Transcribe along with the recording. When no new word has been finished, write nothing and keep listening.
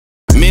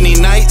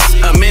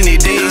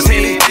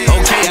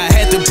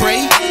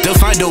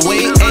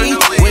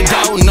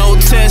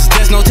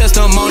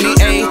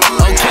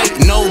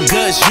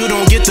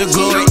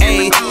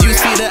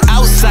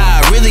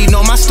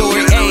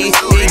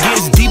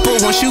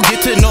you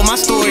get to know my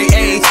story,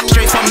 ayy.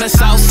 Straight from the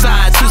south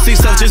side,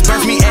 2-6 just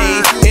birthed me,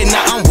 ayy. And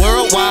now I'm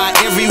worldwide,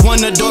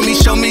 everyone adore me,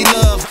 show me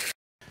love.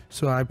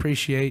 So I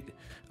appreciate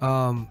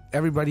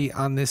everybody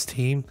on this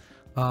team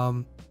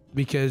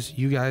because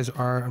you guys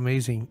are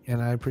amazing,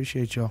 and I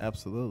appreciate y'all.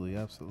 Absolutely,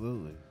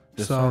 absolutely.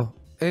 So,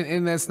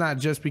 and that's not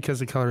just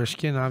because of color of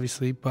skin,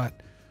 obviously,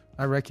 but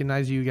I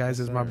recognize you guys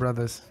as my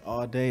brothers.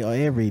 All day or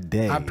every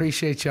day. I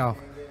appreciate y'all.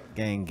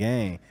 Gang,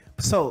 gang.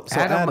 So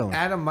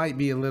Adam might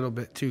be a little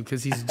bit too,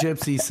 because he's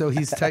gypsy, so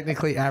he's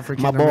technically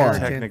African My boy.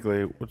 American.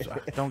 Technically,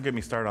 don't get me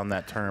started on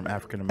that term,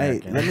 African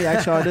American. Hey, let me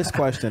ask y'all this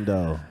question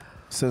though.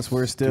 Since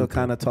we're still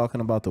kind of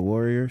talking about the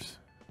Warriors,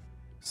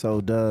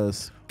 so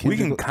does we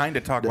can kind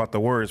of talk about the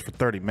Warriors for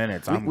 30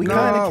 minutes. We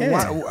kind of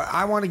can.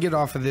 I want to get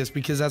off of this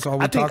because that's all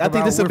we talk about. I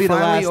think this will be the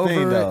last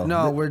thing, though.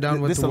 No, we're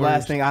done with this. The the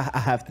last thing I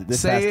have to.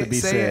 This has to be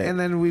said. Say it, and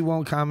then we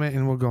won't comment,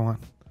 and we'll go on.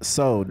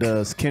 So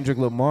does Kendrick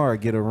Lamar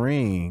get a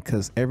ring?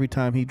 Because every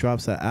time he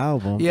drops an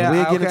album, yeah,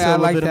 I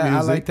like that.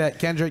 I like that.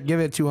 Kendrick,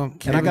 give it to him.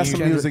 And I got some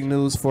music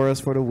news for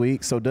us for the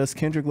week. So does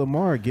Kendrick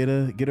Lamar get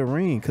a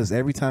ring? Because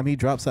every time he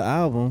drops an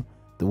album,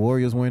 the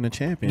Warriors win the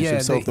championship. Yeah,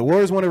 so if the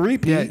Warriors want to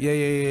repeat,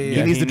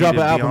 he needs to drop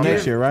an album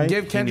next year, right?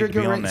 Give Kendrick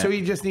a ring. So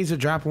he just needs to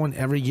drop one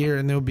every year,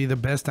 and it'll be the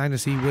best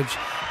dynasty, which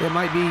it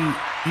might be.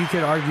 You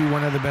could argue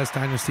one of the best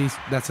dynasties.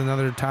 That's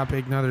another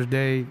topic, another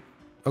day.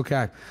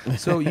 Okay.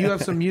 So you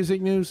have some music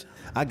news?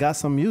 I got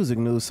some music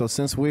news. So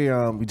since we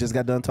just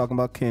got done talking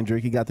about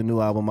Kendrick, he got the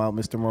new album out,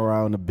 Mr.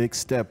 Morale and the Big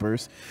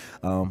Steppers.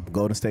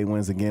 Golden State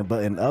wins again.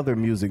 But in other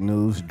music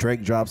news,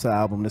 Drake drops an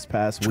album this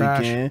past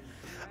weekend.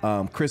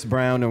 Chris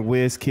Brown and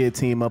Wizkid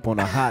team up on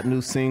a hot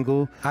new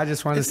single. I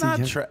just wanted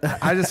to see.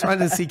 I just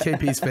wanted to see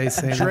KP's face.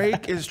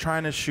 Drake is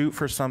trying to shoot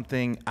for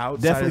something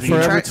outside Definitely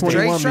of Forever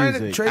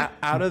 21 music.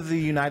 Out of the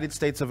United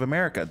States of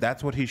America.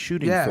 That's what he's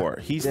shooting for.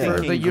 He's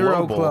thinking the Euro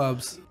global.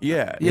 Clubs.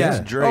 Yeah, yeah.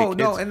 It's Drake. Oh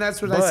no, and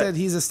that's what I said.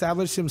 He's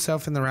established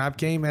himself in the rap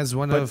game as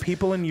one of. But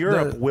people in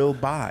Europe will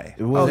buy.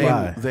 They will.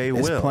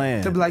 It's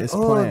planned. They'll be like,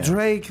 oh,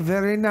 Drake,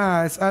 very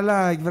nice. I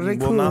like, very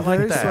cool, not like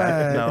very that.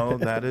 swag. No,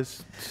 that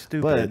is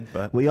stupid.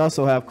 But we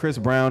also have Chris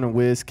Brown and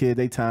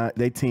Wizkid.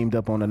 They teamed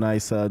up on a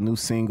nice new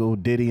single.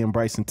 Diddy and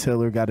Bryson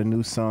Tiller got a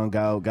new song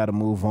out. Got to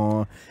move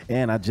on.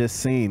 And I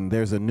just seen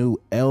there's a new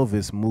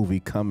Elvis movie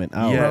coming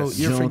out. Yes.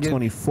 June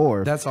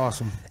 24th. That's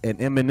awesome. And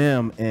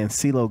Eminem and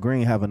CeeLo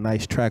Green have a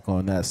nice track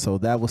on that. So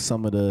that was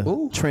some of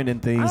the trending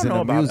things in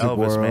the music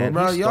world. Man.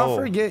 Bro,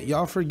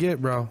 y'all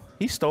forget, bro.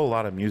 He stole a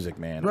lot of music,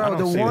 man. Bro,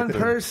 the one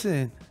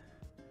person,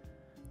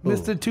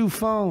 Mr. Two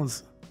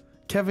Phones,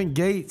 Kevin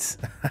Gates,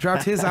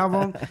 dropped his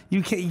album.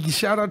 You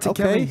shout out to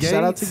Kevin Gates.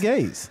 Shout out to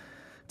Gates.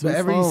 Two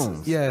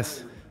phones.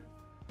 Yes.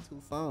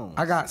 2 phones.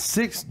 I got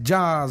 6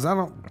 jobs. I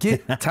don't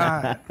get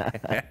tired.